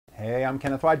Hey, I'm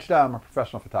Kenneth Wajda. I'm a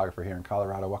professional photographer here in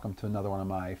Colorado. Welcome to another one of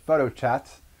my photo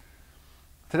chats.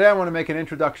 Today I want to make an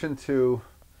introduction to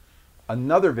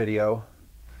another video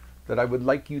that I would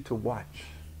like you to watch.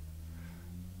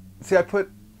 See, I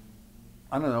put,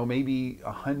 I don't know, maybe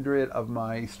 100 of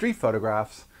my street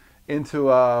photographs into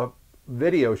a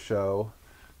video show,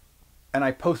 and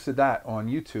I posted that on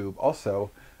YouTube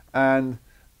also. And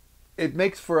it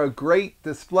makes for a great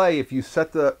display if you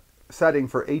set the setting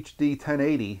for HD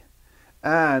 1080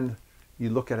 and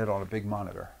you look at it on a big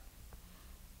monitor.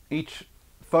 Each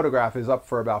photograph is up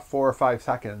for about 4 or 5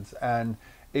 seconds, and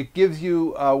it gives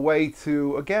you a way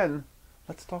to, again,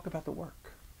 let's talk about the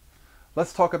work.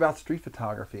 Let's talk about street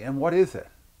photography and what is it?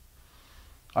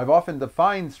 I've often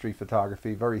defined street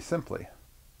photography very simply.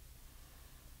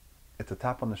 It's a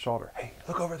tap on the shoulder. Hey,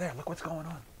 look over there. Look what's going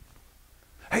on.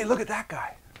 Hey, look at that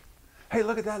guy. Hey,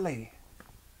 look at that lady.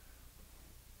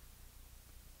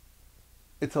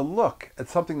 It's a look at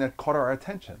something that caught our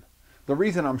attention. The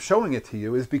reason I'm showing it to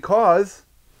you is because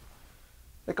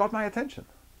it got my attention.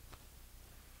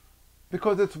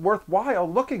 Because it's worthwhile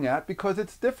looking at, because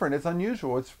it's different, it's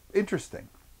unusual, it's interesting.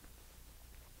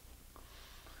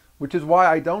 Which is why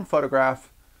I don't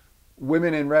photograph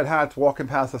women in red hats walking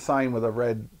past a sign with a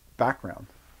red background.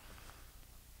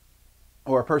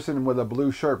 Or a person with a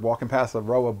blue shirt walking past a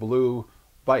row of blue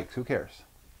bikes. Who cares?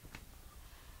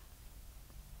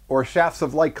 Or shafts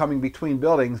of light coming between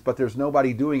buildings, but there's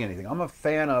nobody doing anything. I'm a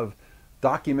fan of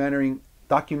documenting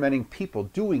people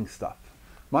doing stuff.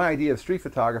 My idea of street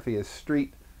photography is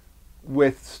street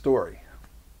with story.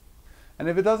 And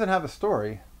if it doesn't have a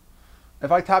story, if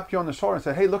I tapped you on the shoulder and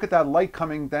said, hey, look at that light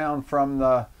coming down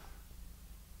from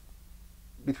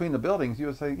between the buildings, you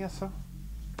would say, yes, so.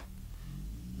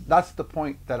 That's the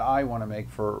point that I want to make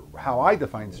for how I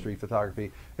define street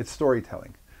photography. It's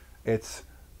storytelling. It's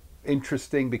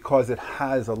interesting because it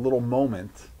has a little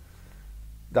moment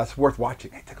that's worth watching.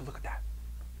 Hey, take a look at that.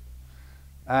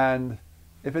 And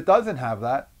if it doesn't have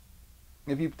that,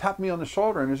 if you tap me on the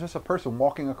shoulder and there's just a person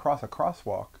walking across a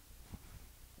crosswalk,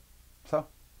 so.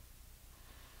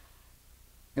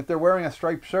 If they're wearing a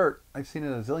striped shirt, I've seen it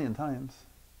a zillion times.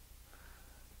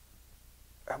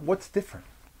 What's different?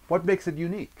 What makes it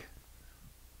unique?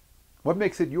 What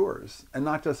makes it yours? And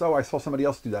not just, oh, I saw somebody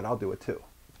else do that, I'll do it too.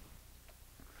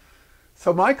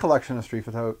 So my collection of street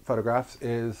photographs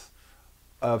is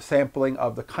a sampling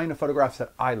of the kind of photographs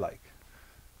that I like.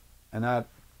 And that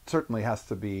certainly has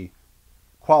to be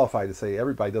qualified to say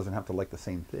everybody doesn't have to like the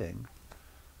same thing.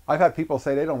 I've had people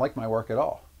say they don't like my work at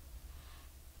all.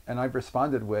 And I've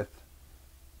responded with,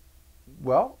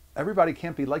 well, everybody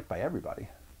can't be liked by everybody.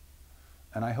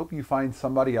 And I hope you find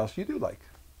somebody else you do like.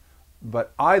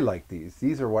 But I like these.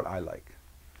 These are what I like.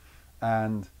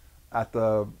 And at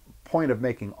the point of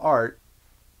making art,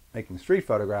 making street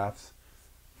photographs,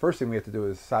 first thing we have to do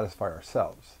is satisfy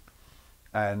ourselves.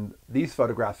 And these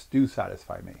photographs do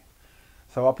satisfy me.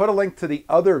 So I'll put a link to the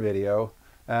other video,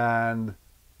 and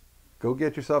go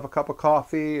get yourself a cup of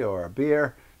coffee or a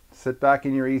beer, sit back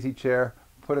in your easy chair,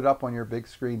 put it up on your big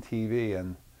screen TV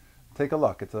and take a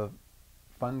look. It's a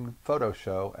fun photo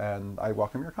show, and I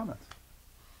welcome your comments.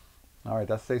 All right,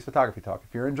 that's today's photography talk.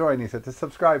 If you're enjoying these, hit the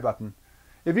subscribe button.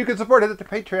 If you can support it, hit the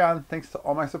Patreon. Thanks to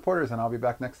all my supporters, and I'll be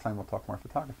back next time. We'll talk more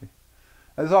photography.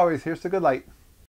 As always, here's to good light.